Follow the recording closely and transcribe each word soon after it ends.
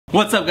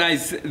What's up,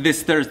 guys?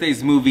 This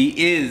Thursday's movie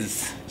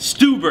is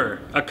Stuber,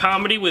 a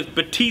comedy with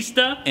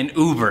Batista and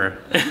Uber.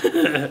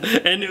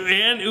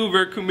 and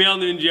Uber, Kumail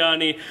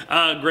Nanjiani,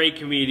 a great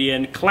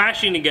comedian,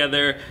 clashing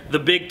together, the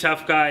big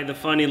tough guy, the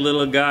funny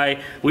little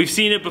guy. We've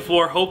seen it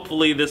before.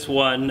 Hopefully this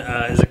one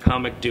is a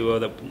comic duo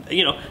that,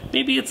 you know,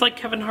 maybe it's like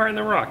Kevin Hart and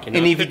The Rock. You know?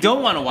 And if you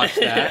don't want to watch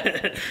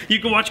that, you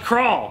can watch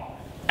Crawl.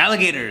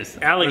 Alligators.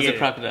 Alligator. Or is it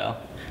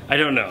crocodile? I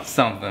don't know.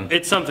 Something.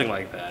 It's something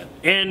like that.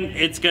 And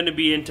it's going to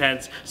be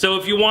intense. So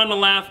if you want to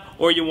laugh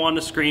or you want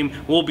to scream,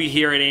 we'll be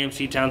here at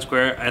AMC Town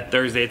Square at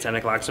Thursday at 10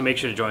 o'clock. So make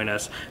sure to join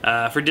us.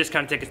 For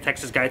discount tickets,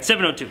 text us guide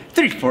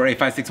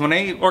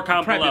 702-348-5618 or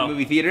comment private below.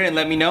 movie theater and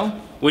let me know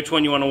Which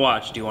one you want to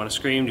watch. Do you want to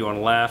scream? Do you want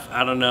to laugh?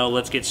 I don't know.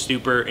 Let's get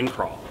Stuber and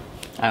Crawl.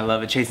 I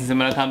love it.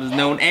 ChasingCinema.com is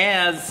known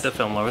as the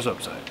Film Lovers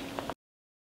website.